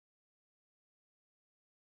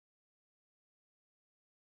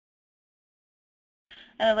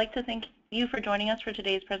and I'd like to thank you for joining us for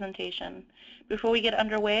today's presentation. Before we get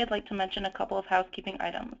underway, I'd like to mention a couple of housekeeping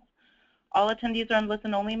items. All attendees are in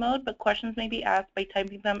listen-only mode, but questions may be asked by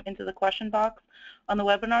typing them into the question box on the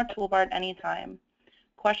webinar toolbar at any time.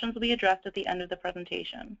 Questions will be addressed at the end of the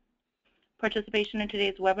presentation. Participation in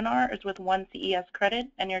today's webinar is with 1 CES credit,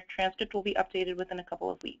 and your transcript will be updated within a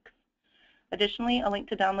couple of weeks. Additionally, a link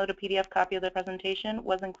to download a PDF copy of the presentation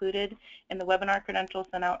was included in the webinar credentials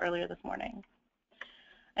sent out earlier this morning.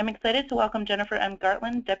 I'm excited to welcome Jennifer M.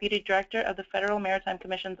 Gartlan, Deputy Director of the Federal Maritime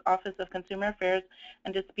Commission's Office of Consumer Affairs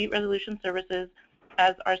and Dispute Resolution Services,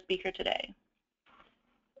 as our speaker today.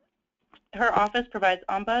 Her office provides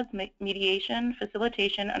ombuds, mediation,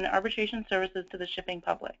 facilitation, and arbitration services to the shipping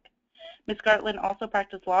public. Ms. Gartlan also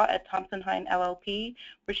practiced law at Thompson Hine LLP,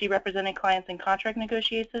 where she represented clients in contract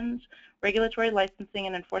negotiations, regulatory licensing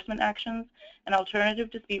and enforcement actions, and alternative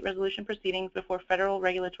dispute resolution proceedings before federal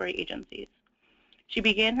regulatory agencies. She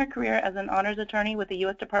began her career as an honors attorney with the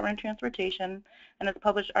U.S. Department of Transportation and has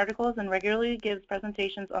published articles and regularly gives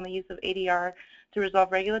presentations on the use of ADR to resolve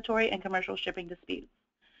regulatory and commercial shipping disputes.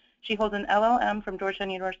 She holds an LLM from Georgetown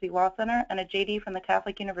University Law Center and a JD from the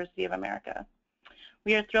Catholic University of America.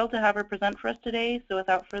 We are thrilled to have her present for us today, so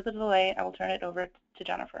without further delay, I will turn it over to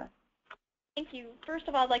Jennifer. Thank you. First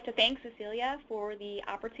of all, I'd like to thank Cecilia for the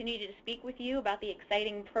opportunity to speak with you about the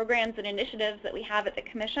exciting programs and initiatives that we have at the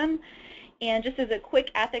Commission. And just as a quick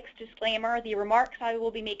ethics disclaimer, the remarks I will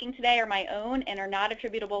be making today are my own and are not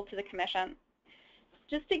attributable to the Commission.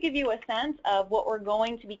 Just to give you a sense of what we're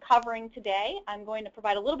going to be covering today, I'm going to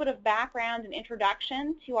provide a little bit of background and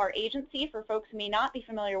introduction to our agency for folks who may not be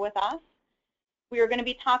familiar with us. We are going to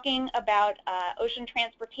be talking about ocean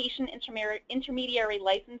transportation intermediary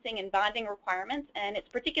licensing and bonding requirements, and it's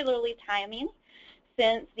particularly timely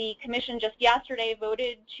since the Commission just yesterday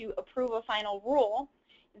voted to approve a final rule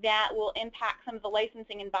that will impact some of the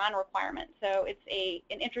licensing and bond requirements. So it's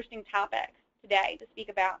an interesting topic today to speak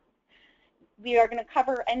about. We are going to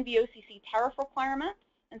cover NVOCC tariff requirements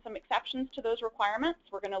and some exceptions to those requirements.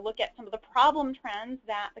 We're going to look at some of the problem trends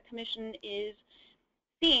that the Commission is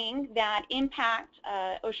seeing that impact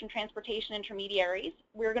ocean transportation intermediaries.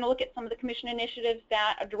 We're going to look at some of the Commission initiatives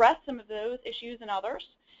that address some of those issues and others.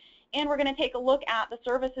 And we're going to take a look at the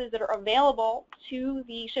services that are available to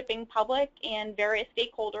the shipping public and various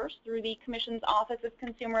stakeholders through the Commission's Office of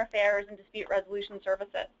Consumer Affairs and Dispute Resolution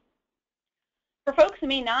Services. For folks who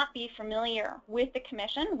may not be familiar with the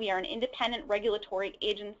Commission, we are an independent regulatory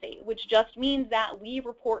agency, which just means that we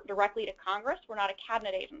report directly to Congress. We're not a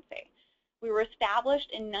cabinet agency. We were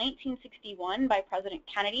established in 1961 by President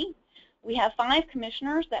Kennedy. We have 5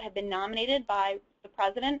 commissioners that have been nominated by the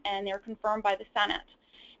President, and they're confirmed by the Senate.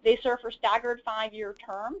 They serve for staggered 5-year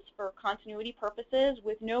terms for continuity purposes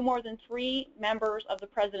with no more than 3 members of the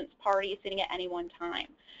President's party sitting at any one time.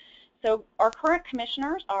 So our current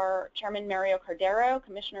commissioners are Chairman Mario Cordero,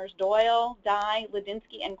 Commissioners Doyle, Dye,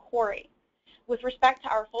 Ladinsky, and Corey. With respect to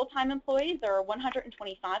our full-time employees, there are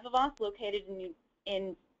 125 of us located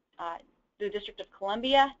in the District of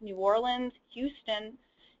Columbia, New Orleans, Houston,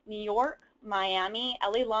 New York, Miami,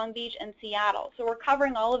 LA Long Beach, and Seattle. So we're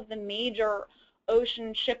covering all of the major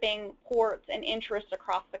ocean shipping ports and interests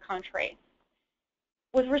across the country.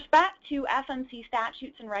 With respect to FMC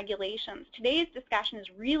statutes and regulations, today's discussion is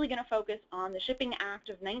really going to focus on the Shipping Act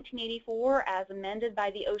of 1984 as amended by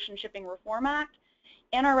the Ocean Shipping Reform Act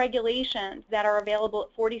and our regulations that are available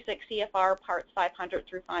at 46 CFR Parts 500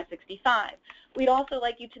 through 565. We'd also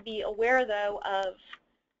like you to be aware, though, of,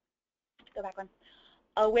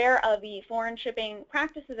 aware of the Foreign Shipping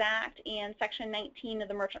Practices Act and Section 19 of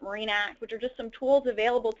the Merchant Marine Act, which are just some tools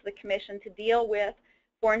available to the Commission to deal with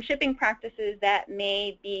foreign shipping practices that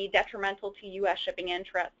may be detrimental to U.S. shipping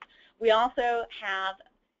interests. We also have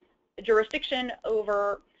jurisdiction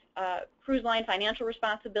over cruise line financial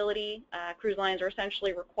responsibility. Cruise lines are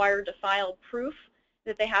essentially required to file proof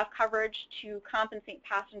that they have coverage to compensate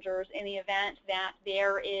passengers in the event that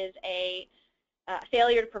there is a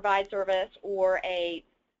failure to provide service or a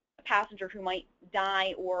passenger who might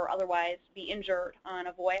die or otherwise be injured on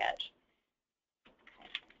a voyage.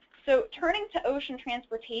 So turning to ocean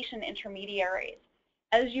transportation intermediaries,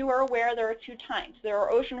 as you are aware, there are 2 types. There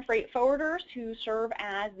are ocean freight forwarders who serve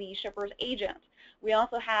as the shipper's agent. We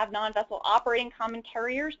also have non-vessel operating common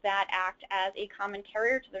carriers that act as a common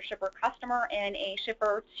carrier to their shipper customer and a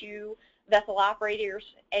shipper to vessel operators,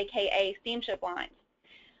 aka steamship lines.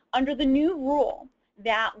 Under the new rule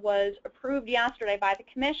that was approved yesterday by the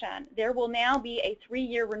Commission, there will now be a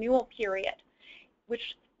 3-year renewal period,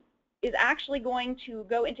 which is actually going to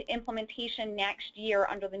go into implementation next year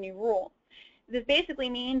under the new rule. This basically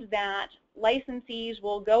means that licensees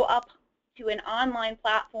will go up to an online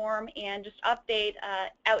platform and just update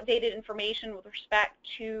outdated information with respect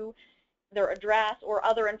to their address or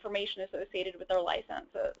other information associated with their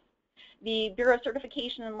licenses. The Bureau of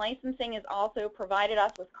Certification and Licensing has also provided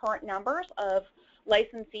us with current numbers of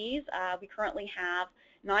licensees. We currently have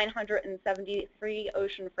 973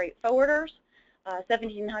 ocean freight forwarders,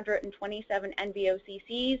 1,727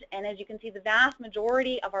 NVOCCs, and as you can see, the vast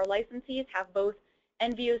majority of our licensees have both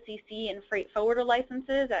NVOCC and freight forwarder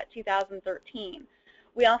licenses at 2013.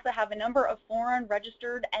 We also have a number of foreign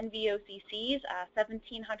registered NVOCCs,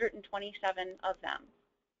 1,727 of them.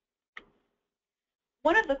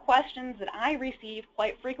 One of the questions that I receive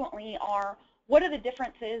quite frequently are, what are the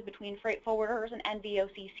differences between freight forwarders and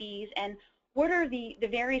NVOCCs, and what are the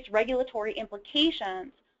various regulatory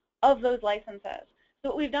implications of those licenses? So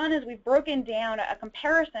what we've done is we've broken down a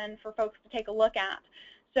comparison for folks to take a look at.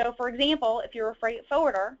 So for example, if you're a freight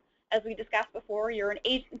forwarder, as we discussed before, you're an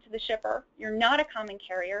agent to the shipper, you're not a common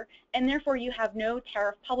carrier, and therefore you have no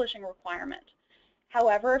tariff publishing requirement.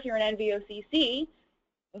 However, if you're an NVOCC,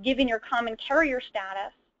 given your common carrier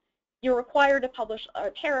status, you're required to publish a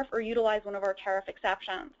tariff or utilize one of our tariff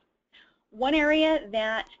exceptions. One area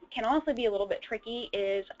that can also be a little bit tricky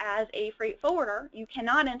is, as a freight forwarder, you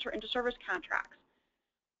cannot enter into service contracts.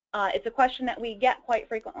 It's a question that we get quite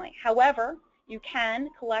frequently. However, you can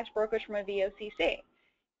collect brokerage from a VOCC.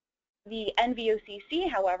 The NVOCC,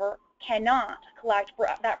 however, cannot collect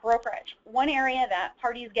that brokerage. One area that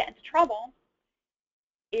parties get into trouble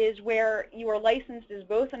is where you are licensed as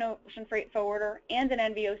both an ocean freight forwarder and an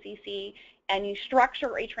NVOCC, and you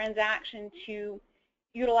structure a transaction to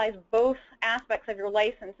utilize both aspects of your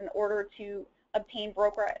license in order to obtain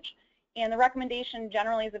brokerage. And the recommendation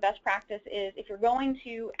generally as the best practice is, if you're going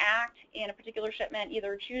to act in a particular shipment,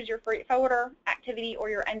 either choose your freight forwarder activity or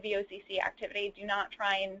your NVOCC activity. Do not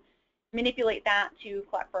try and manipulate that to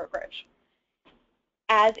collect brokerage.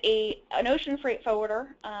 As an ocean freight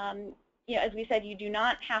forwarder, as we said, you do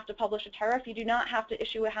not have to publish a tariff. You do not have to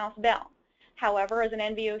issue a house bill. However, as an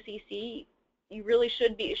NVOCC, you really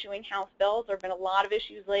should be issuing house bills. There have been a lot of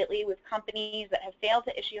issues lately with companies that have failed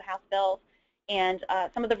to issue house bills, and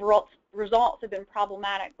some of the results have been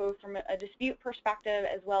problematic, both from a dispute perspective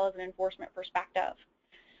as well as an enforcement perspective.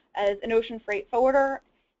 As an ocean freight forwarder,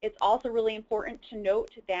 it's also really important to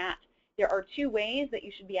note that there are two ways that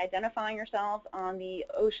you should be identifying yourselves on the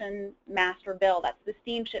ocean master bill. That's the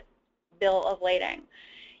steamship bill of lading.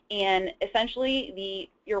 And essentially,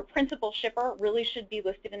 your principal shipper really should be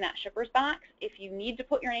listed in that shipper's box. If you need to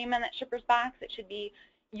put your name in that shipper's box, it should be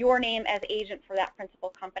your name as agent for that principal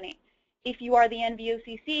company. If you are the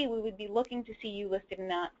NVOCC, we would be looking to see you listed in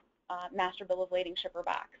that master bill of lading shipper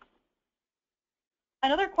box.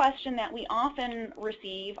 Another question that we often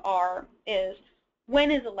receive is,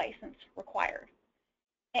 when is a license required?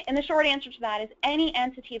 And the short answer to that is any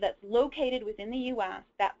entity that's located within the U.S.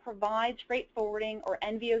 that provides freight forwarding or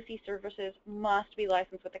NVOC services must be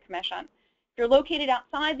licensed with the Commission. If you're located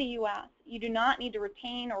outside the U.S., you do not need to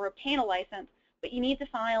retain or obtain a license, but you need to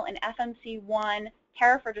file an FMC1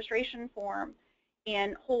 tariff registration form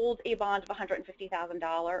and hold a bond of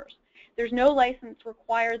 $150,000. There's no license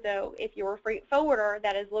required, though, if you're a freight forwarder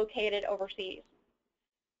that is located overseas.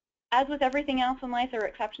 As with everything else in life, there are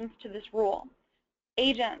exceptions to this rule.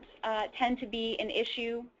 Agents tend to be an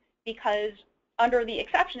issue because under the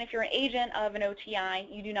exception, if you're an agent of an OTI,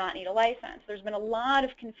 you do not need a license. There's been a lot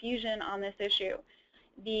of confusion on this issue.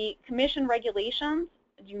 The Commission regulations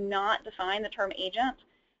do not define the term agent.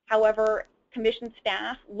 However, Commission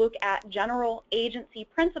staff look at general agency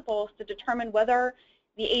principles to determine whether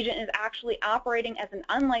the agent is actually operating as an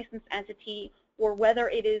unlicensed entity or whether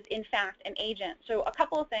it is in fact an agent. So a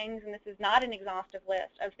couple of things, and this is not an exhaustive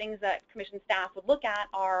list of things that Commission staff would look at,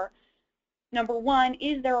 are number one,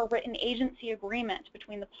 is there a written agency agreement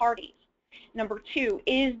between the parties? Number two,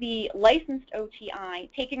 is the licensed OTI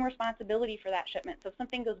taking responsibility for that shipment? So if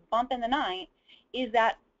something goes bump in the night, is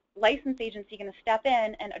that licensed agency going to step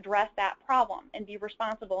in and address that problem and be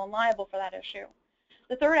responsible and liable for that issue?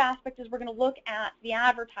 The third aspect is we're going to look at the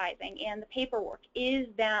advertising and the paperwork. Is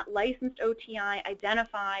that licensed OTI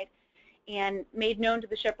identified and made known to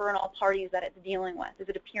the shipper and all parties that it's dealing with? Is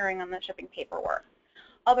it appearing on the shipping paperwork?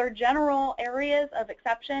 Other general areas of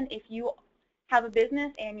exception, if you have a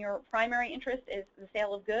business and your primary interest is the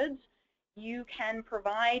sale of goods, you can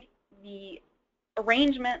provide the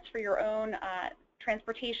arrangements for your own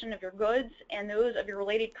transportation of your goods and those of your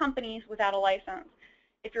related companies without a license.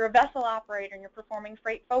 If you're a vessel operator and you're performing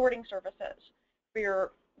freight forwarding services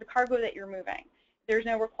for the cargo that you're moving, there's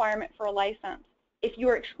no requirement for a license. If you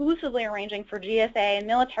are exclusively arranging for GSA and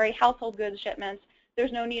military household goods shipments,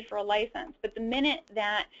 there's no need for a license. But the minute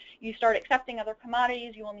that you start accepting other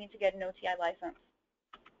commodities, you will need to get an OTI license.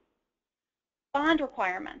 Bond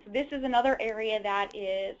requirements. This is another area that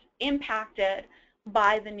is impacted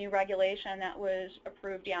by the new regulation that was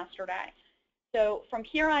approved yesterday. So from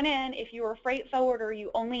here on in, if you're a freight forwarder, you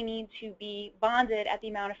only need to be bonded at the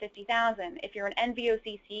amount of $50,000. If you're an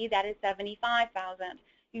NVOCC, that is $75,000.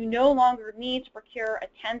 You no longer need to procure a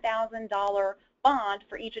 $10,000 bond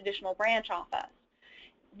for each additional branch office.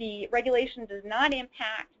 The regulation does not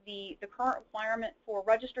impact the current requirement for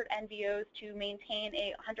registered NVOs to maintain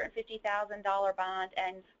a $150,000 bond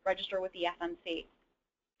and register with the FMC.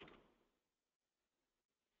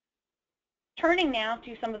 Turning now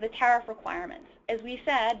to some of the tariff requirements. As we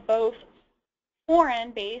said, both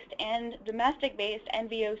foreign-based and domestic-based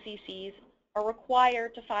NVOCCs are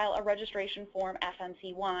required to file a registration form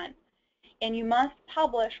FMC1, and you must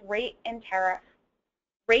publish rate and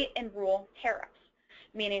rule tariffs,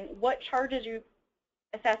 meaning what charges you're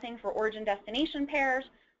assessing for origin-destination pairs,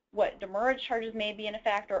 what demurrage charges may be in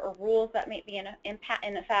effect, or rules that may be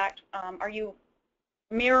in effect. Are you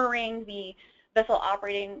mirroring the vessel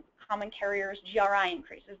operating common carriers GRI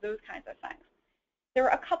increases, those kinds of things. There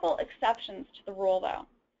are a couple exceptions to the rule, though.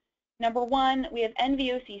 Number one, we have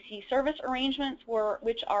NVOCC service arrangements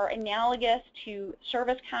which are analogous to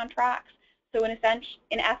service contracts. So in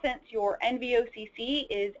essence, your NVOCC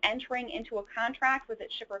is entering into a contract with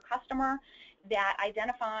its shipper customer that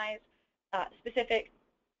identifies a specific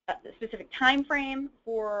time frame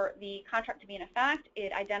for the contract to be in effect.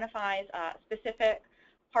 It identifies specific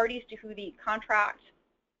parties to who the contract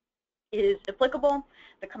is applicable,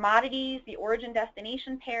 the commodities, the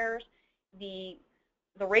origin-destination pairs, the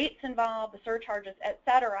rates involved, the surcharges,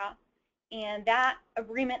 etc. And that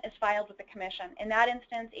agreement is filed with the Commission. In that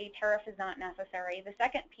instance, a tariff is not necessary. The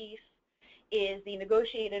second piece is the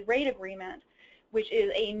negotiated rate agreement, which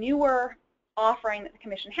is a newer offering that the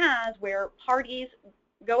Commission has where parties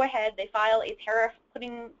go ahead, they file a tariff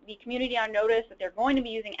putting the community on notice that they're going to be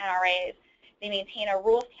using NRAs. They maintain a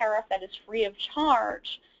rules tariff that is free of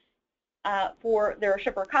charge for their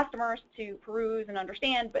shipper customers to peruse and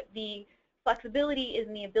understand, but the flexibility is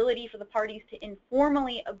in the ability for the parties to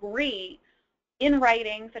informally agree in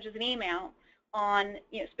writing, such as an email, on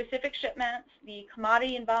specific shipments, the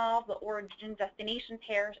commodity involved, the origin destination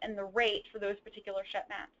pairs, and the rate for those particular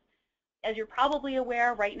shipments. As you're probably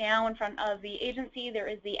aware, right now in front of the agency there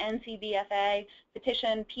is the NCBFA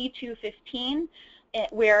petition P215,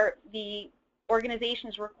 where the organization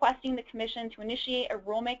is requesting the Commission to initiate a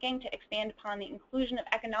rulemaking to expand upon the inclusion of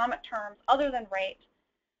economic terms other than rate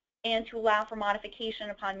and to allow for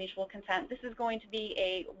modification upon mutual consent. This is going to be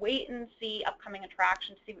a wait-and-see upcoming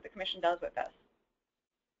attraction to see what the Commission does with this.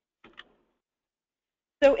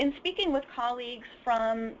 So in speaking with colleagues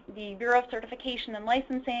from the Bureau of Certification and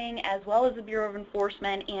Licensing as well as the Bureau of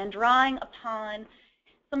Enforcement and drawing upon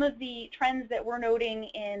some of the trends that we're noting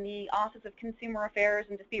in the Office of Consumer Affairs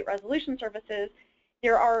and Dispute Resolution Services,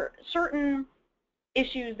 there are certain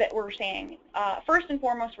issues that we're seeing. First and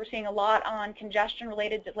foremost, we're seeing a lot on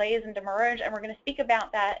congestion-related delays and demurrage, and we're going to speak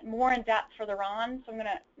about that more in depth further on, so I'm going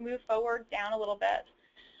to move forward down a little bit.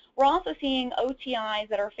 We're also seeing OTIs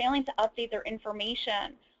that are failing to update their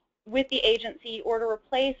information with the agency or to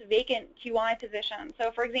replace vacant QI positions.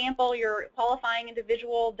 So for example, your qualifying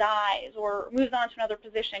individual dies or moves on to another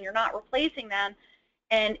position, you're not replacing them,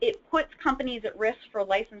 and it puts companies at risk for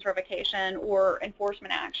license revocation or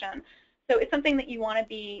enforcement action. So it's something that you want to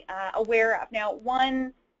be aware of. Now,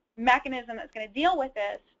 one mechanism that's going to deal with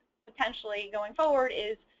this potentially going forward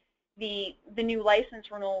is the new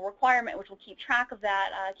license renewal requirement, which will keep track of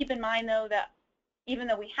that. Keep in mind, though, that even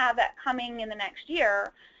though we have that coming in the next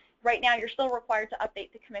year, right now you're still required to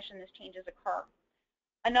update the Commission as changes occur.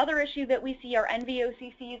 Another issue that we see are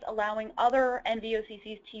NVOCCs allowing other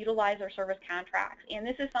NVOCCs to utilize their service contracts. And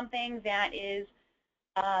this is something that is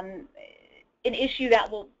an issue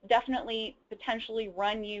that will definitely potentially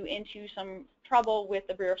run you into some trouble with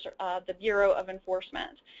the Bureau of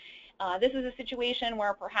Enforcement. This is a situation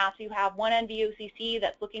where perhaps you have one NVOCC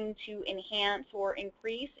that's looking to enhance or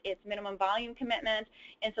increase its minimum volume commitment,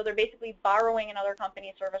 and so they're basically borrowing another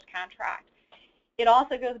company's service contract. It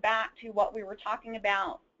also goes back to what we were talking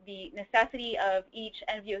about, the necessity of each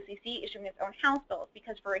NVOCC issuing its own house bills,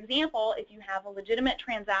 because, for example, if you have a legitimate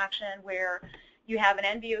transaction where you have an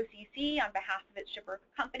NVOCC on behalf of its shipper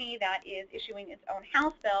company that is issuing its own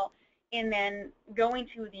house bill, and then going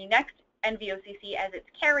to the next NVOCC as its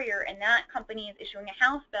carrier, and that company is issuing a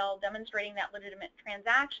house bill demonstrating that legitimate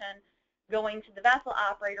transaction going to the vessel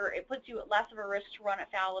operator, it puts you at less of a risk to run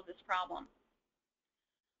afoul of this problem.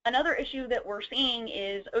 Another issue that we're seeing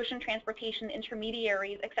is ocean transportation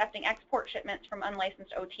intermediaries accepting export shipments from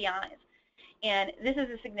unlicensed OTIs. And this is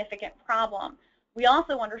a significant problem. We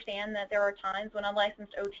also understand that there are times when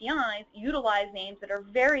unlicensed OTIs utilize names that are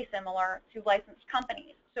very similar to licensed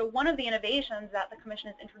companies. So one of the innovations that the Commission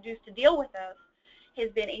has introduced to deal with this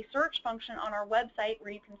has been a search function on our website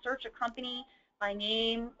where you can search a company by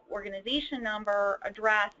name, organization number,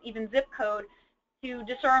 address, even zip code to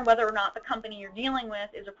discern whether or not the company you're dealing with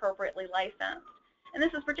is appropriately licensed. And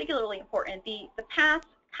this is particularly important. The past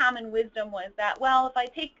common wisdom was that, well, if I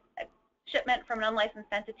take a shipment from an unlicensed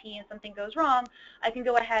entity and something goes wrong, I can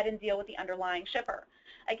go ahead and deal with the underlying shipper.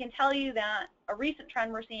 I can tell you that a recent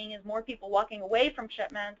trend we're seeing is more people walking away from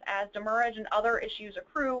shipments as demurrage and other issues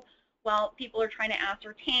accrue while people are trying to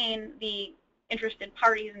ascertain the interested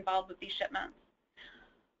parties involved with these shipments.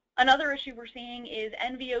 Another issue we're seeing is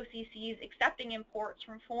NVOCCs accepting imports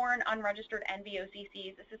from foreign unregistered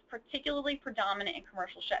NVOCCs. This is particularly predominant in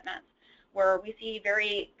commercial shipments, where we see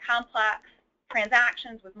very complex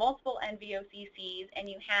transactions with multiple NVOCCs, and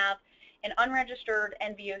you have an unregistered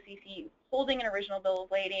NVOCC holding an original bill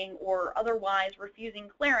of lading or otherwise refusing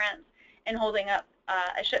clearance and holding up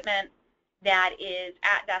a shipment that is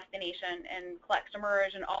at destination and collects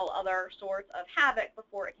demurrage and all other sorts of havoc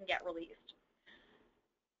before it can get released.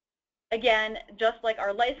 Again, just like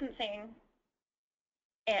our licensing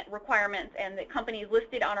requirements and the companies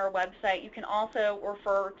listed on our website, you can also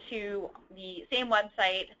refer to the same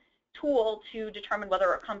website tool to determine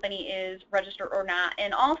whether a company is registered or not.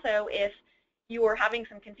 And also, if you are having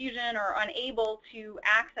some confusion or unable to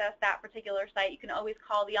access that particular site, you can always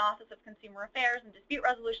call the Office of Consumer Affairs and Dispute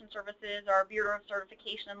Resolution Services or Bureau of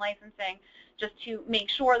Certification and Licensing just to make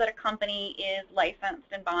sure that a company is licensed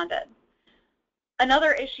and bonded.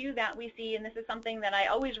 Another issue that we see, and this is something that I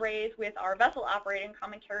always raise with our vessel operating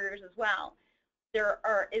common carriers as well, there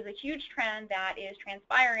is a huge trend that is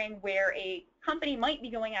transpiring where a company might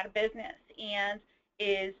be going out of business and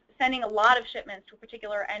is sending a lot of shipments to a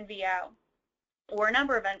particular NVO or a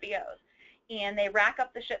number of NVOs, and they rack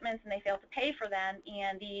up the shipments and they fail to pay for them,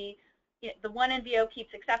 and the one NVO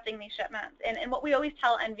keeps accepting these shipments. And what we always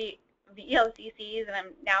tell VOCCs, and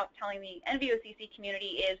I'm now telling the NVOCC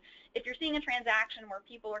community, is if you're seeing a transaction where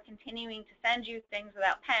people are continuing to send you things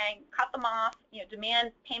without paying, cut them off,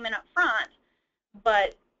 demand payment up front,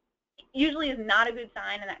 but usually is not a good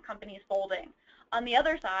sign and that company is folding. On the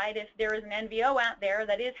other side, if there is an NVO out there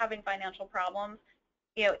that is having financial problems,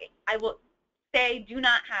 I will say do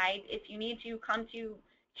not hide. If you need to, come to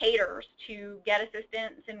CATERS to get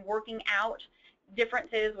assistance in working out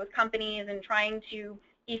differences with companies and trying to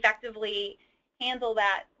effectively handle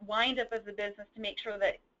that windup of the business to make sure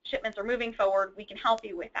that shipments are moving forward. We can help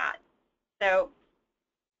you with that. So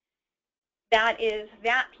that is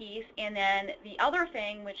that piece. And then the other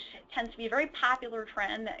thing, which tends to be a very popular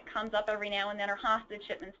trend that comes up every now and then, are hostage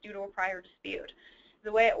shipments due to a prior dispute.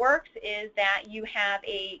 The way it works is that you have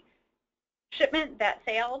a shipment that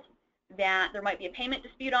sailed that there might be a payment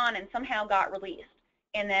dispute on and somehow got released.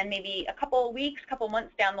 And then maybe a couple of weeks, couple of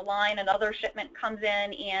months down the line, another shipment comes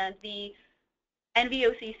in and the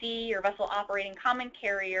NVOCC or vessel operating common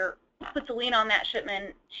carrier puts a lien on that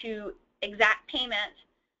shipment to exact payment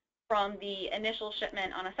from the initial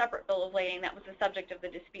shipment on a separate bill of lading that was the subject of the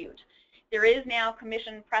dispute. There is now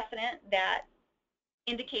commission precedent that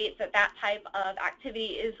indicates that that type of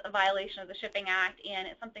activity is a violation of the Shipping Act, and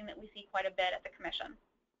it's something that we see quite a bit at the Commission.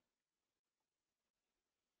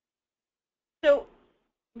 So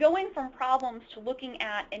going from problems to looking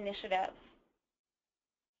at initiatives.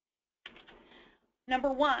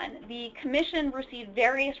 Number one, the Commission received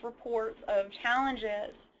various reports of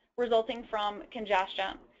challenges resulting from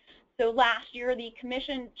congestion. So last year, the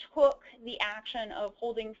Commission took the action of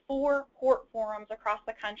holding 4 port forums across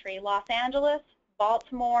the country: Los Angeles,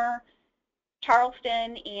 Baltimore,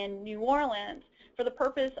 Charleston, and New Orleans, for the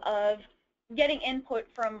purpose of getting input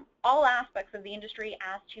from all aspects of the industry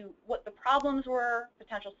as to what the problems were,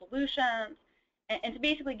 potential solutions, and to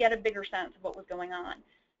basically get a bigger sense of what was going on.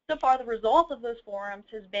 So far, the result of those forums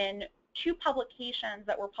has been 2 publications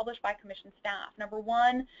that were published by Commission staff. Number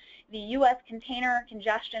one, the U.S. Container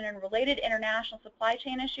Congestion and Related International Supply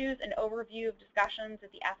Chain Issues, an overview of discussions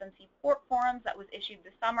at the FMC Port Forums, that was issued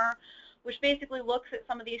this summer, which basically looks at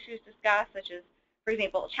some of the issues discussed, such as, for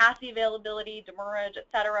example, chassis availability, demurrage, et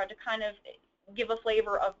cetera, to kind of give a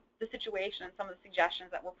flavor of the situation and some of the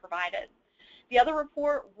suggestions that were provided. The other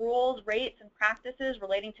report, Rules, Rates, and Practices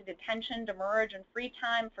Relating to Detention, Demurrage, and Free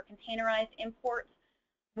Time for Containerized Imports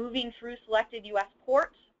Moving Through Selected U.S.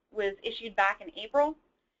 Ports, was issued back in April.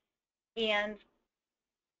 And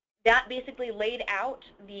That basically laid out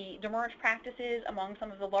the demurrage practices among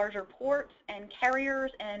some of the larger ports and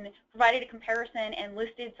carriers and provided a comparison and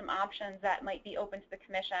listed some options that might be open to the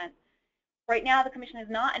Commission. Right now, the Commission has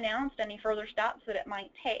not announced any further steps that it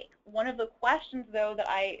might take. One of the questions, though, that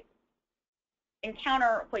I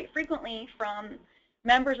encounter quite frequently from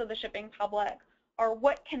members of the shipping public are,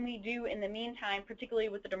 what can we do in the meantime, particularly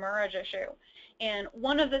with the demurrage issue? And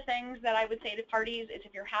one of the things that I would say to parties is,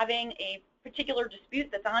 if you're having a particular dispute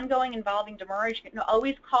that's ongoing involving demurrage, you can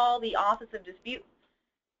always call the Office of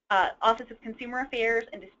Consumer Affairs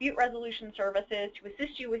and Dispute Resolution Services to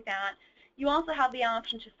assist you with that. You also have the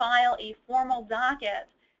option to file a formal docket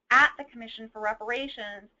at the Commission for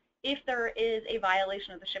reparations if there is a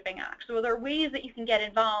violation of the Shipping Act. So there are ways that you can get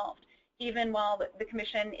involved even while the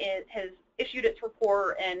Commission has issued its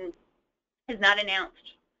report and has not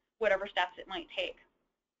announced whatever steps it might take.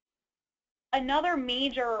 Another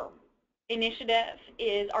major initiative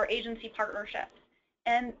is our agency partnerships.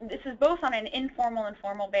 And this is both on an informal and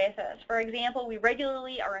formal basis. For example, we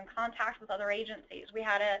regularly are in contact with other agencies. We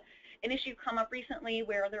had an issue come up recently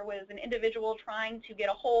where there was an individual trying to get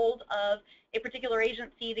a hold of a particular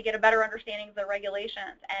agency to get a better understanding of their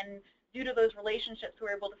regulations. And due to those relationships, we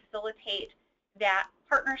were able to facilitate that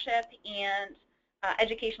partnership and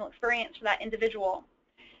educational experience for that individual.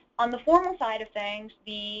 On the formal side of things,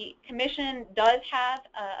 the Commission does have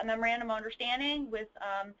a memorandum of understanding with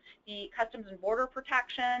the Customs and Border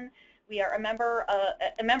Protection. We are a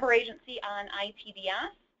member agency on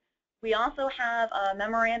ITDS. We also have a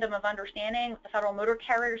memorandum of understanding with the Federal Motor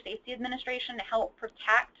Carrier Safety Administration to help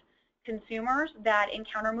protect consumers that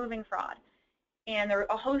encounter moving fraud. And there are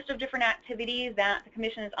a host of different activities that the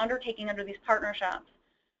Commission is undertaking under these partnerships.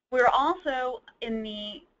 We're also in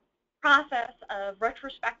the process of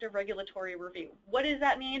retrospective regulatory review. What does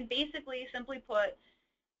that mean? Basically, simply put,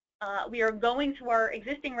 we are going through our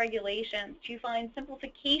existing regulations to find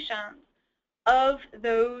simplifications of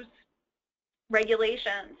those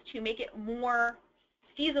regulations to make it more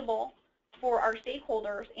feasible for our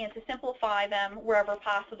stakeholders and to simplify them wherever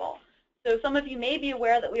possible. So some of you may be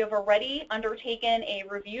aware that we have already undertaken a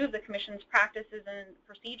review of the Commission's practices and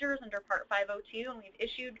procedures under Part 502, and we've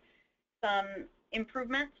issued some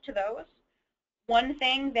improvements to those. One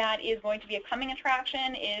thing that is going to be a coming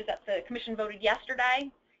attraction is that the Commission voted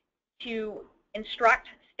yesterday to instruct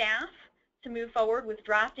staff to move forward with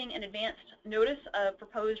drafting an advanced notice of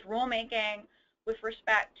proposed rulemaking with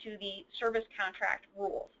respect to the service contract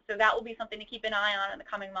rules. So that will be something to keep an eye on in the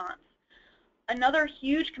coming months. Another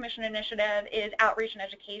huge Commission initiative is outreach and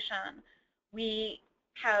education. We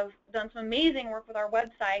have done some amazing work with our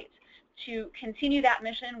website to continue that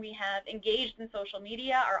mission. We have engaged in social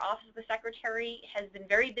media. Our Office of the Secretary has been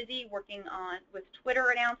very busy working with Twitter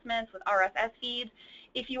announcements, with RSS feeds.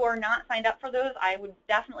 If you are not signed up for those, I would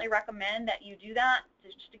definitely recommend that you do that,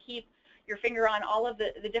 just to keep your finger on all of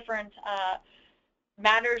the different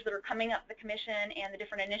matters that are coming up the Commission and the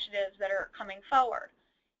different initiatives that are coming forward.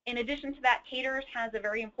 In addition to that, CATERS has a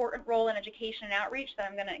very important role in education and outreach that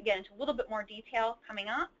I'm going to get into a little bit more detail coming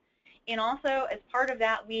up. And also, as part of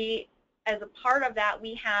that, we have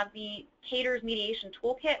the CATERS Mediation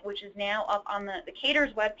Toolkit, which is now up on the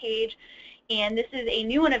CATERS webpage. And this is a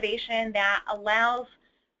new innovation that allows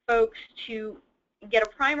folks to get a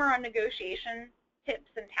primer on negotiation tips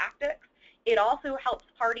and tactics. It also helps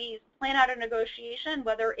parties plan out a negotiation,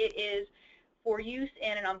 whether it is for use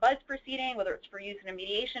in an ombuds proceeding, whether it's for use in a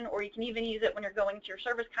mediation, or you can even use it when you're going to your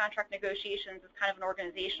service contract negotiations as kind of an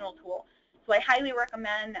organizational tool. So I highly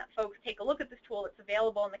recommend that folks take a look at this tool. It's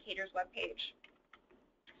available on the CATERS webpage.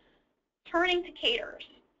 Turning to CATERS,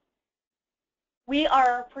 we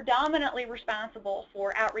are predominantly responsible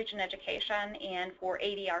for outreach and education and for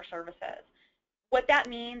ADR services. What that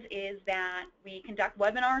means is that we conduct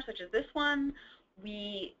webinars such as this one.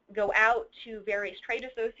 We go out to various trade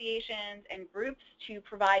associations and groups to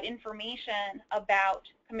provide information about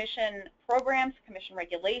Commission programs, Commission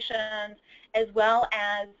regulations, as well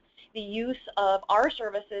as the use of our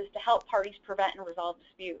services to help parties prevent and resolve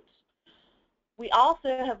disputes. We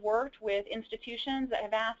also have worked with institutions that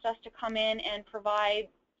have asked us to come in and provide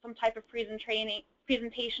some type of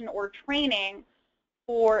presentation or training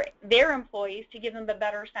for their employees to give them a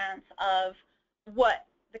better sense of what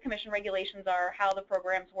the Commission regulations are, how the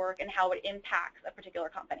programs work, and how it impacts a particular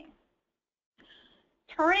company.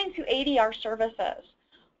 Turning to ADR services,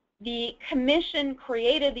 the Commission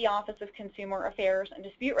created the Office of Consumer Affairs and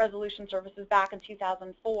Dispute Resolution Services back in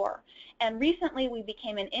 2004. And recently we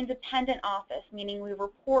became an independent office, meaning we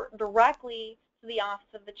report directly to the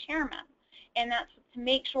Office of the Chairman. And that's to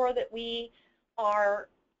make sure that we are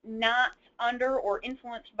not under or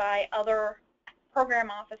influenced by other program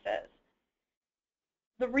offices.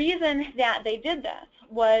 The reason that they did this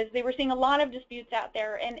was they were seeing a lot of disputes out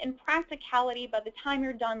there, and in practicality, by the time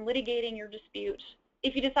you're done litigating your dispute,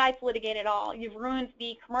 if you decide to litigate at all, you've ruined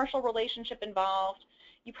the commercial relationship involved.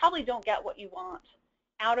 You probably don't get what you want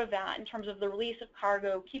out of that in terms of the release of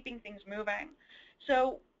cargo, keeping things moving.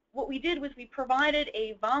 So what we did was we provided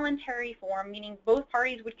a voluntary form, meaning both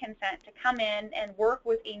parties would consent to come in and work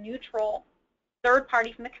with a neutral third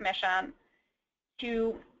party from the commission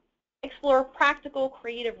to explore practical,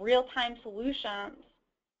 creative, real-time solutions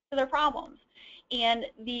to their problems. And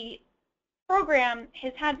the program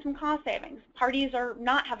has had some cost savings. Parties are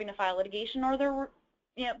not having to file litigation, or they're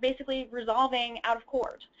basically resolving out of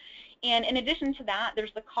court. And in addition to that,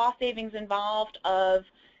 there's the cost savings involved of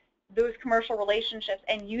those commercial relationships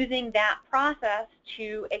and using that process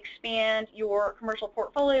to expand your commercial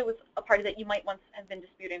portfolio with a party that you might once have been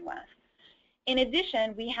disputing with. In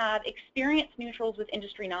addition, we have experienced neutrals with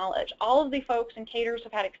industry knowledge. All of the folks and caterers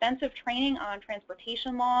have had extensive training on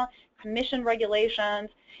transportation law, commission regulations,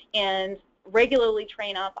 and regularly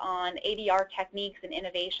train up on ADR techniques and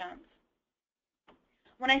innovations.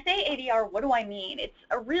 When I say ADR, what do I mean? It's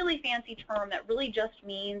a really fancy term that really just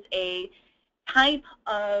means a type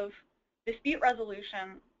of dispute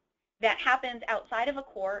resolution that happens outside of a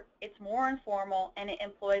court. It's more informal, and it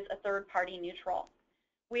employs a third-party neutral.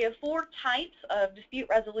 We have 4 types of dispute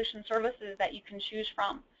resolution services that you can choose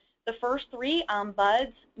from. The first 3,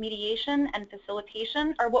 BUDS, mediation, and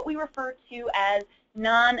facilitation, are what we refer to as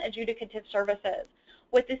non-adjudicative services.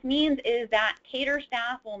 What this means is that cater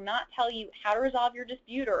staff will not tell you how to resolve your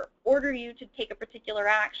dispute or order you to take a particular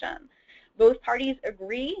action. Both parties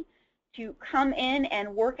agree to come in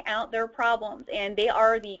and work out their problems, and they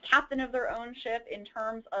are the captain of their own ship in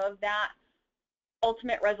terms of that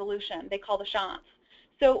ultimate resolution. They call the shots.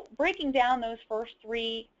 So breaking down those first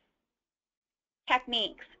 3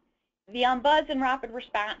 techniques, the BUDS and rapid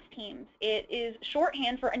response teams, it is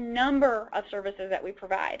shorthand for a number of services that we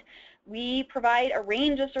provide. We provide a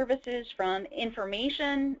range of services from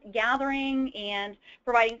information gathering and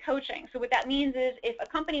providing coaching. So what that means is if a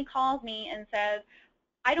company calls me and says,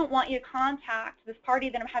 I don't want you to contact this party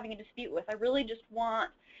that I'm having a dispute with, I really just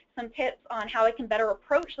want some tips on how I can better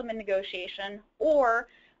approach them in negotiation, or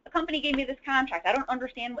a company gave me this contract, I don't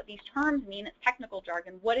understand what these terms mean, it's technical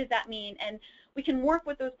jargon, what does that mean? And we can work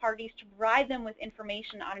with those parties to provide them with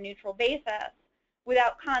information on a neutral basis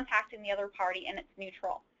without contacting the other party, and it's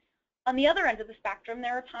neutral. On the other end of the spectrum,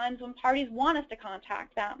 there are times when parties want us to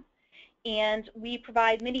contact them, and we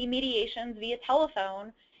provide mediations via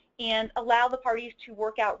telephone and allow the parties to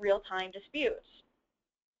work out real-time disputes.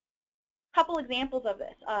 A couple examples of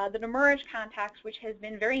this, the demurrage contacts, which has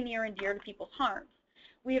been very near and dear to people's hearts.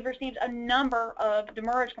 We have received a number of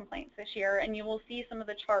demurrage complaints this year, and you will see some of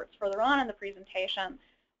the charts further on in the presentation.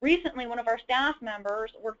 Recently, one of our staff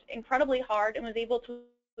members worked incredibly hard and was able to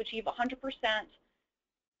achieve 100%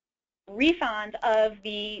 refund of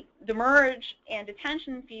the demurrage and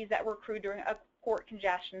detention fees that were accrued during a port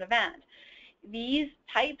congestion event. These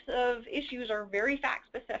types of issues are very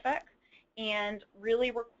fact-specific and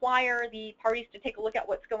really require the parties to take a look at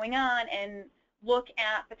what's going on and look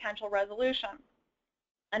at potential resolution.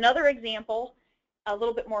 Another example, a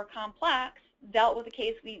little bit more complex, dealt with a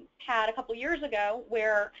case we had a couple years ago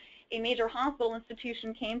where a major hospital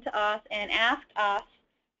institution came to us and asked us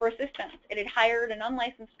for assistance. It had hired an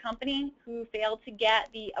unlicensed company who failed to get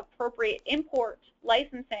the appropriate import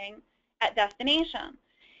licensing at destination.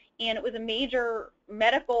 And it was a major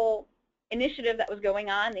medical initiative that was going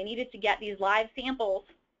on. They needed to get these live samples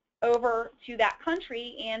over to that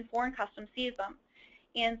country, and foreign customs seized them.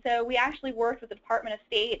 And so we actually worked with the Department of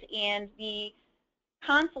State and the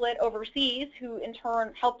consulate overseas, who in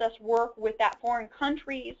turn helped us work with that foreign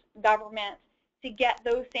country's government to get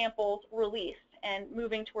those samples released and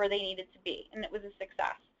moving to where they needed to be, and it was a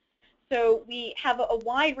success. So we have a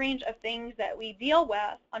wide range of things that we deal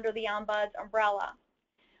with under the BUDS umbrella.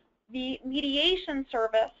 The mediation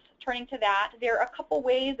service, turning to that, there are a couple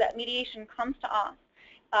ways that mediation comes to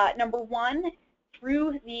us. Number 1,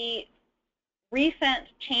 through the recent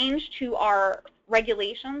change to our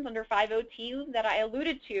regulations under 502 that I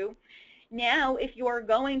alluded to. Now, if you are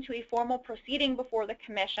going to a formal proceeding before the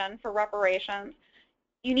commission for reparations,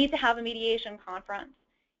 you need to have a mediation conference.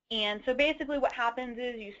 And so basically what happens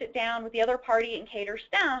is you sit down with the other party and cater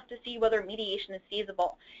staff to see whether mediation is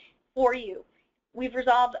feasible for you. We've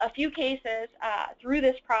resolved a few cases through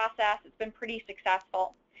this process. It's been pretty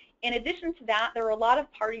successful. In addition to that, there are a lot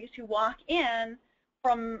of parties who walk in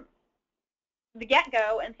from the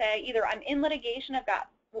get-go and say, either I'm in litigation, I've got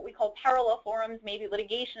what we call parallel forums, maybe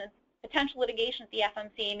litigation is potential litigation at the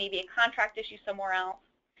FMC, maybe a contract issue somewhere else,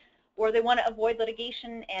 or they want to avoid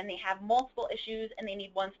litigation and they have multiple issues and they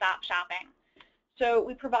need one-stop shopping. So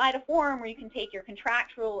we provide a forum where you can take your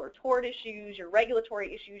contractual or tort issues, your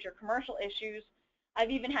regulatory issues, your commercial issues.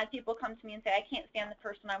 I've even had people come to me and say, I can't stand the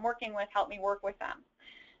person I'm working with, help me work with them.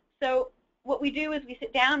 So what we do is we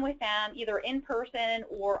sit down with them either in person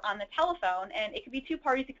or on the telephone, and it could be two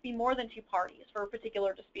parties, it could be more than two parties for a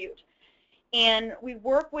particular dispute. And we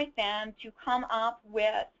work with them to come up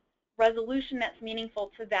with resolution that's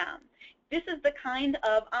meaningful to them. This is the kind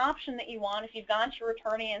of option that you want if you've gone to your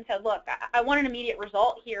attorney and said, look, I want an immediate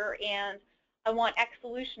result here and I want X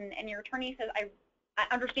solution, and your attorney says, I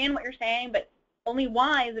understand what you're saying, but only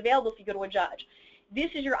Y is available if you go to a judge. This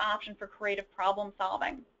is your option for creative problem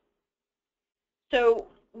solving. So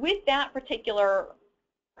with that particular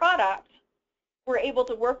product, we're able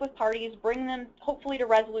to work with parties, bring them hopefully to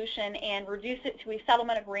resolution, and reduce it to a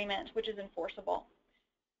settlement agreement, which is enforceable.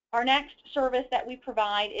 Our next service that we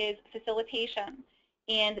provide is facilitation.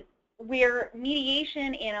 And where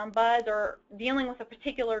mediation and ombuds are dealing with a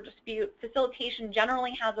particular dispute, facilitation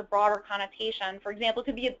generally has a broader connotation. For example, it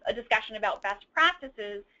could be a discussion about best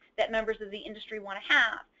practices that members of the industry want to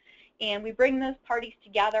have. And we bring those parties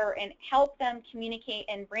together and help them communicate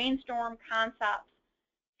and brainstorm concepts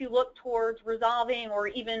to look towards resolving or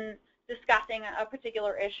even discussing a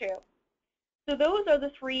particular issue. So those are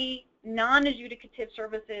the three non-adjudicative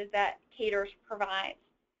services that CATERS provides.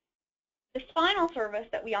 The final service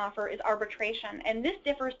that we offer is arbitration, and this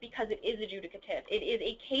differs because it is adjudicative. It is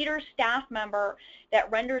a CATERS staff member that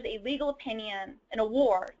renders a legal opinion, an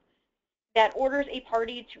award, that orders a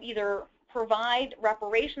party to either provide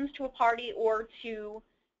reparations to a party or to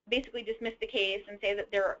basically dismiss the case and say that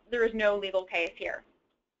there is no legal case here.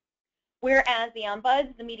 Whereas the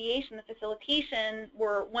ombuds, the mediation, the facilitation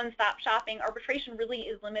were one-stop shopping, arbitration really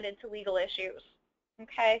is limited to legal issues.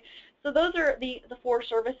 Okay, so those are the four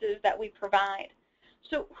services that we provide.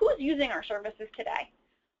 So who is using our services today?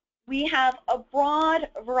 We have a broad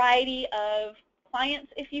variety of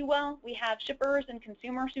clients, if you will. We have shippers and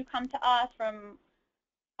consumers who come to us from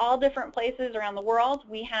all different places around the world.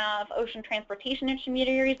 We have ocean transportation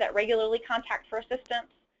intermediaries that regularly contact for assistance.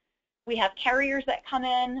 We have carriers that come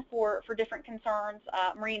in for different concerns,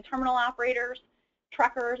 marine terminal operators,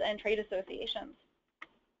 truckers, and trade associations.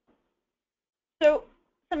 So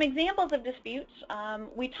some examples of disputes.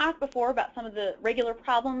 We talked before about some of the regular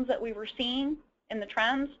problems that we were seeing in the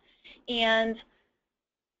trends, and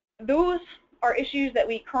those are issues that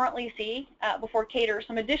we currently see before CATERS.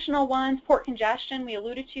 Some additional ones, port congestion, we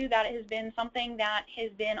alluded to that it has been something that has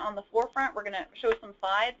been on the forefront. We're going to show some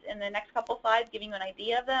slides in the next couple slides giving you an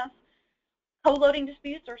idea of this. Co-loading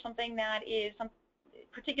disputes are something that is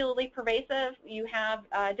particularly pervasive. You have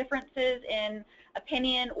differences in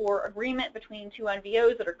opinion or agreement between two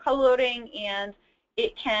NVOs that are co-loading, and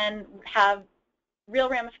it can have real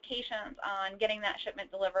ramifications on getting that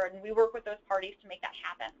shipment delivered, and we work with those parties to make that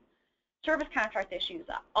happen. Service contract issues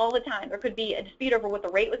all the time. There could be a dispute over what the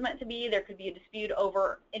rate was meant to be. There could be a dispute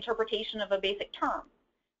over interpretation of a basic term.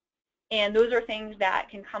 And those are things that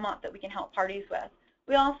can come up that we can help parties with.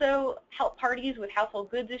 We also help parties with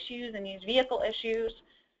household goods issues and used vehicle issues.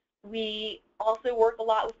 We also work a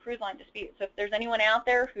lot with cruise line disputes. So if there's anyone out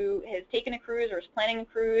there who has taken a cruise or is planning a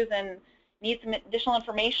cruise and needs some additional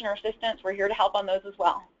information or assistance, we're here to help on those as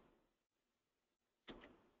well.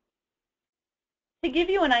 To give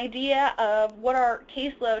you an idea of what our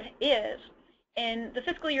caseload is, in the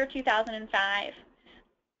fiscal year 2005,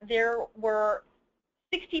 there were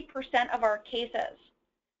 60% of our cases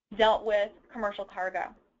dealt with commercial cargo.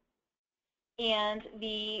 And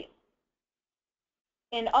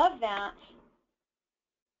of that,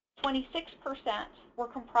 26% were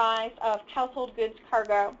comprised of household goods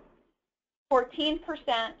cargo, 14%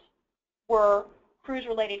 were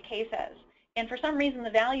cruise-related cases. And for some reason, the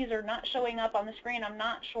values are not showing up on the screen. I'm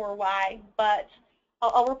not sure why, but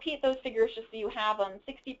I'll repeat those figures just so you have them.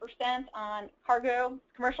 60% on cargo,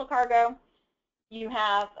 commercial cargo. You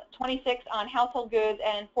have 26 on household goods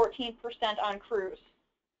and 14% on cruise.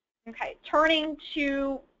 Okay, turning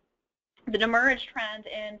to the demurrage trend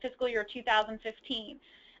in fiscal year 2015.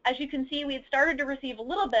 As you can see, we had started to receive a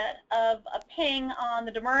little bit of a ping on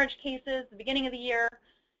the demurrage cases at the beginning of the year.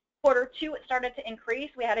 Quarter two, it started to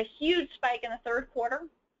increase. We had a huge spike in the third quarter,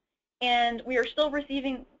 and we are still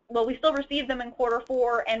receiving, well, we still received them in quarter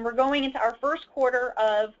four, and we're going into our first quarter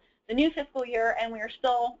of the new fiscal year, and we are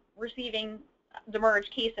still receiving demurrage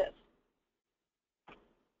cases.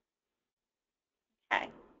 Okay.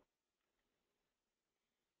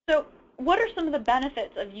 So what are some of the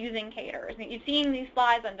benefits of using CATERS? You've seen these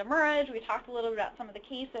slides on demurrage. We talked a little bit about some of the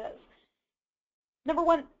cases. number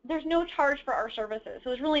one, there's no charge for our services, so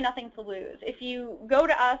there's really nothing to lose. If you go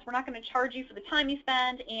to us, we're not going to charge you for the time you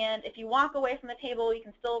spend, and if you walk away from the table, you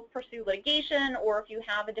can still pursue litigation, or if you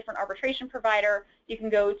have a different arbitration provider, you can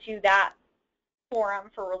go to that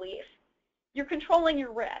forum for relief. You're controlling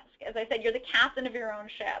your risk. As I said, you're the captain of your own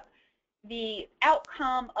ship. The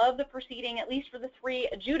outcome of the proceeding, at least for the 3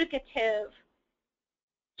 adjudicative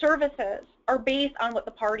services, are based on what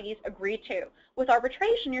the parties agree to. With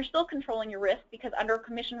arbitration, you're still controlling your risk because under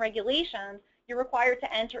commission regulations, you're required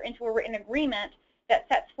to enter into a written agreement that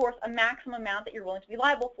sets forth a maximum amount that you're willing to be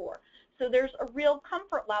liable for. So there's a real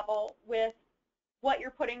comfort level with what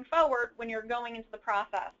you're putting forward when you're going into the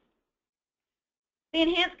process. They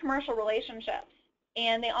enhance commercial relationships,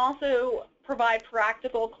 and they also provide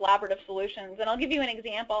practical collaborative solutions. And I'll give you an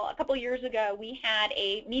example. A couple years ago, we had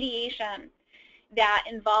a mediation that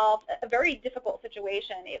involved a very difficult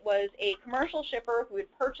situation. It was a commercial shipper who had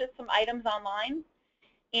purchased some items online,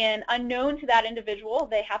 and unknown to that individual,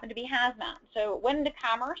 they happened to be hazmat. So it went into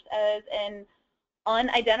commerce as an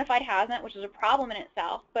unidentified hazmat, which is a problem in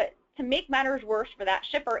itself. But to make matters worse for that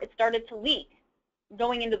shipper, it started to leak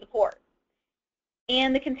going into the port.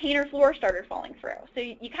 And the container floor started falling through. So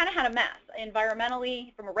you kind of had a mess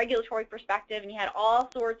environmentally, from a regulatory perspective, and you had all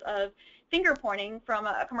sorts of finger pointing from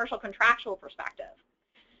a commercial contractual perspective.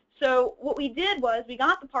 So what we did was we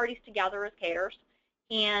got the parties together as caterers,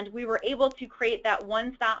 and we were able to create that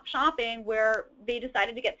one-stop shopping where they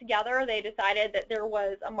decided to get together. They decided that there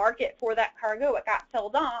was a market for that cargo. It got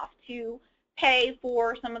filled off to pay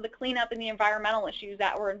for some of the cleanup and the environmental issues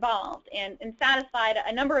that were involved, and satisfied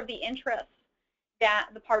a number of the interests that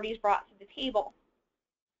the parties brought to the table.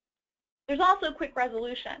 There's also quick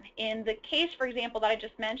resolution. In the case, for example, that I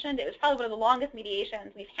just mentioned, it was probably one of the longest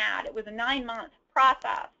mediations we've had. It was a 9-month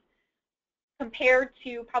process compared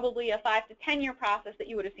to probably a 5 to 10-year process that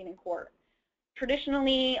you would have seen in court.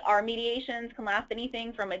 Traditionally, our mediations can last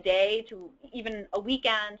anything from a day to even a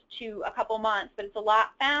weekend to a couple months, but it's a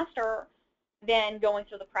lot faster than going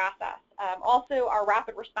through the process. Also, our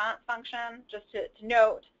rapid response function, just to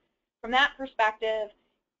note, from that perspective,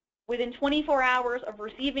 within 24 hours of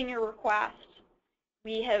receiving your request,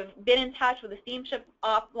 we have been in touch with a steamship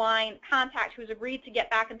offline contact who's agreed to get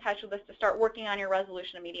back in touch with us to start working on your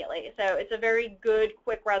resolution immediately. So it's a very good,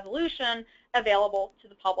 quick resolution available to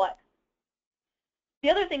the public. The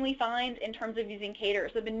other thing we find in terms of using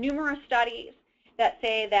caterers, there have been numerous studies that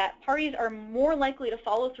say that parties are more likely to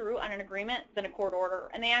follow through on an agreement than a court order.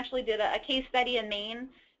 And they actually did a case study in Maine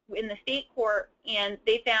in the state court, and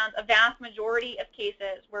they found a vast majority of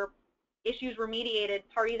cases where issues were mediated,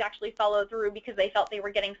 parties actually followed through because they felt they were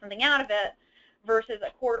getting something out of it, versus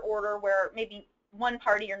a court order where maybe one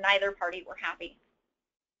party or neither party were happy.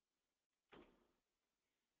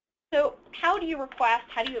 So how do you request,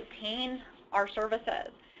 how do you obtain our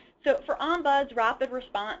services? So for ombuds, rapid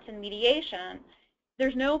response, and mediation,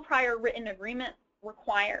 there's no prior written agreement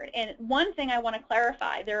required. And one thing I want to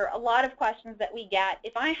clarify, there are a lot of questions that we get.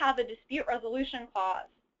 If I have a dispute resolution clause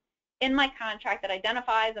in my contract that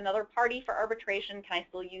identifies another party for arbitration, can I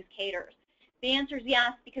still use caterers? The answer is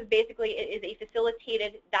yes, because basically it is a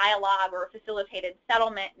facilitated dialogue or a facilitated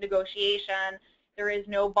settlement negotiation. There is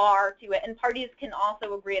no bar to it, and parties can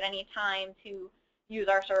also agree at any time to use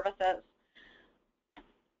our services.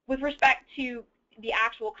 With respect to the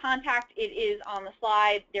actual contact, it is on the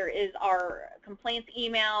slide. There is our complaints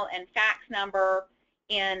email and fax number,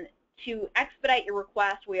 and to expedite your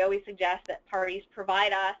request, we always suggest that parties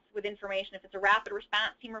provide us with information. If it's a rapid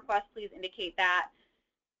response team request, please indicate that.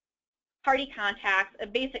 Party contacts, a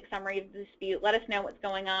basic summary of the dispute, let us know what's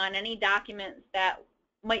going on, any documents that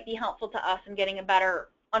might be helpful to us in getting a better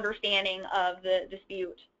understanding of the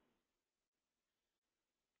dispute.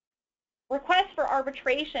 Requests for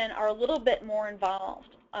arbitration are a little bit more involved.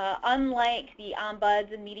 Unlike the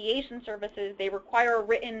ombuds and mediation services, they require a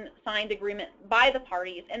written signed agreement by the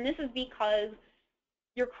parties, and this is because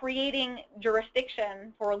you're creating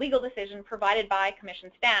jurisdiction for a legal decision provided by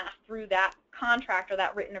commission staff through that contract or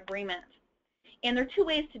that written agreement. And there are 2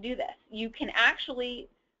 ways to do this. You can actually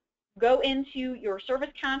go into your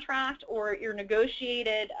service contract or your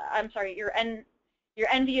negotiated, your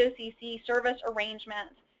NVOCC service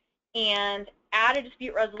arrangement and add a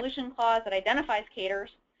dispute resolution clause that identifies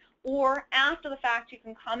caterers, or after the fact you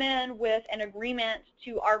can come in with an agreement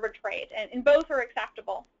to arbitrate, and both are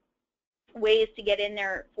acceptable ways to get in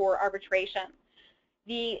there for arbitration.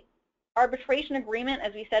 The arbitration agreement,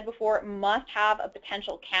 as we said before, must have a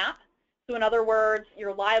potential cap. So in other words,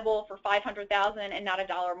 you're liable for $500,000 and not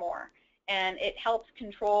 $1 more, and it helps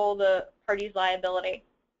control the party's liability.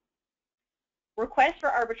 Requests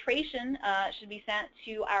for arbitration should be sent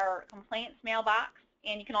to our complaints mailbox,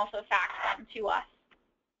 and you can also fax them to us.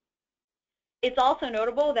 It's also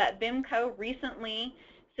notable that BIMCO recently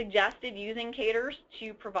suggested using CATERS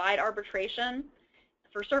to provide arbitration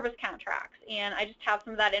for service contracts, and I just have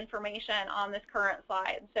some of that information on this current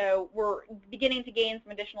slide. So we're beginning to gain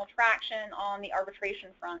some additional traction on the arbitration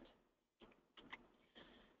front.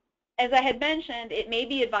 As I had mentioned, it may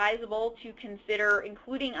be advisable to consider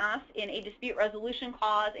including us in a dispute resolution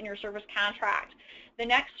clause in your service contract. The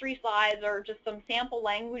next 3 slides are just some sample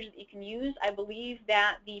language that you can use. I believe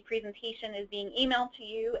that the presentation is being emailed to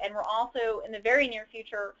you, and we're also, in the very near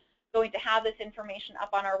future, going to have this information up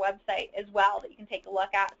on our website as well that you can take a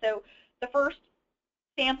look at. So the first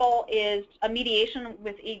sample is a mediation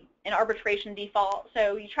with an arbitration default.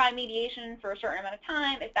 So you try mediation for a certain amount of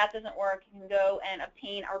time. If that doesn't work, you can go and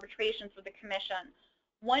obtain arbitration for the commission.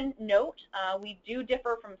 One note, we do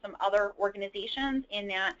differ from some other organizations in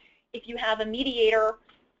that if you have a mediator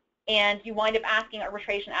and you wind up asking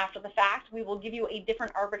arbitration after the fact, we will give you a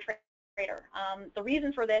different arbitrator. The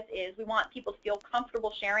reason for this is we want people to feel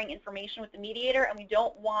comfortable sharing information with the mediator, and we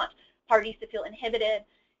don't want parties to feel inhibited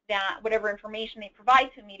that whatever information they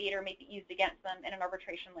provide to a mediator may be used against them in an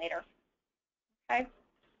arbitration later. Okay.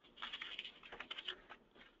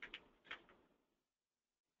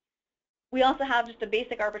 We also have just a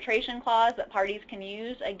basic arbitration clause that parties can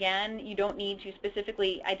use. Again, you don't need to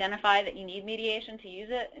specifically identify that you need mediation to use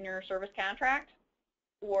it in your service contract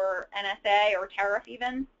or NSA or tariff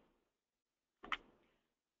even.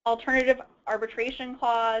 Alternative arbitration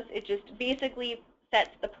clause, it just basically sets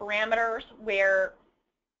the parameters where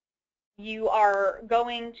you are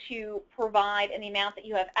going to provide in the amount that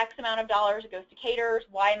you have X amount of dollars, it goes to CATERS,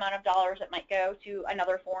 Y amount of dollars, it might go to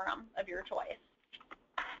another forum of your choice.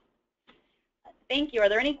 Thank you. Are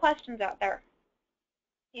there any questions out there?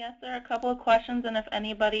 Yes, there are a couple of questions, and if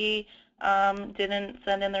anybody didn't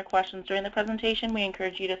send in their questions during the presentation, we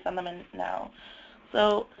encourage you to send them in now.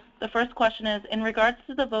 So the first question is, in regards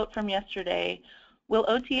to the vote from yesterday, will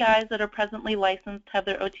OTIs that are presently licensed have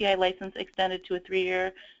their OTI license extended to a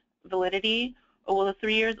 3-year validity, or will the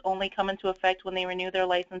 3 years only come into effect when they renew their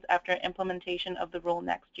license after implementation of the rule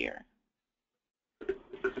next year?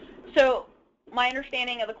 So my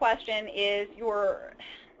understanding of the question is you're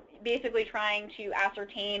basically trying to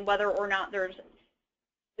ascertain whether or not there's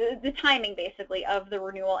the timing basically of the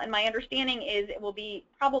renewal, and my understanding is it will be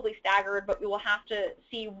probably staggered, but we will have to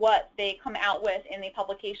see what they come out with in the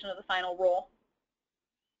publication of the final rule.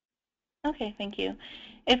 Okay, thank you.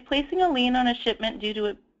 If placing a lien on a shipment due to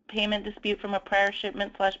a payment dispute from a prior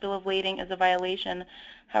shipment / bill of lading is a violation,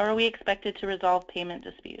 how are we expected to resolve payment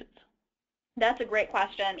disputes? That's a great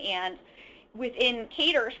question, and within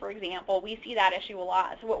CATERS, for example, we see that issue a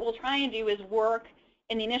lot. So what we'll try and do is work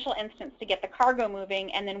in the initial instance to get the cargo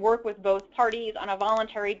moving, and then work with both parties on a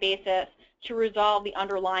voluntary basis to resolve the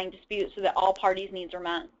underlying dispute so that all parties' needs are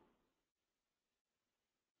met.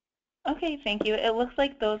 Okay, thank you. It looks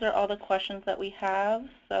like those are all the questions that we have.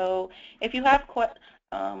 So if you have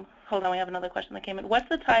hold on, we have another question that came in. What's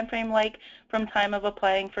the time frame like from time of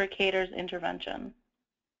applying for a CATERS intervention?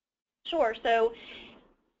 Sure. So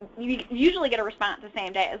you usually get a response the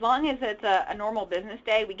same day. As long as it's a normal business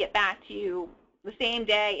day, we get back to you the same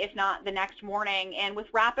day, if not the next morning. And with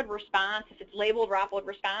rapid response, if it's labeled rapid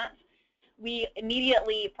response, we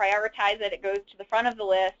immediately prioritize it. It goes to the front of the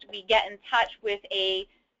list. We get in touch with a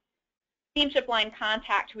steamship line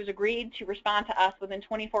contact who has agreed to respond to us within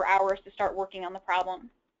 24 hours to start working on the problem.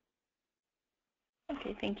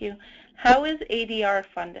 Okay, thank you. How is ADR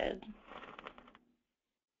funded?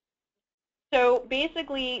 So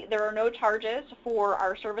basically, there are no charges for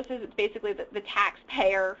our services. It's basically the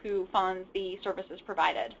taxpayer who funds the services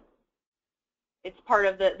provided. It's part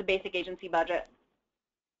of the basic agency budget.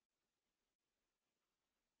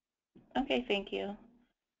 Okay, thank you.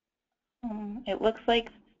 It looks like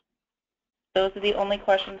those are the only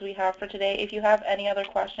questions we have for today. If you have any other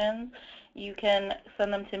questions, you can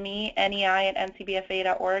send them to me,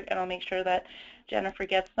 nei@ncbfa.org, and I'll make sure that Jennifer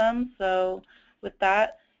gets them. So with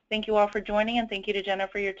that, thank you all for joining, and thank you to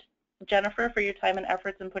Jennifer for your time and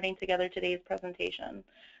efforts in putting together today's presentation.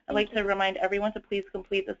 I'd like to remind everyone to please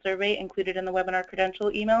complete the survey included in the webinar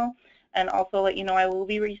credential email, and also let you know I will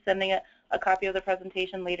be resending a copy of the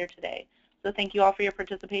presentation later today. So thank you all for your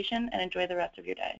participation, and enjoy the rest of your day.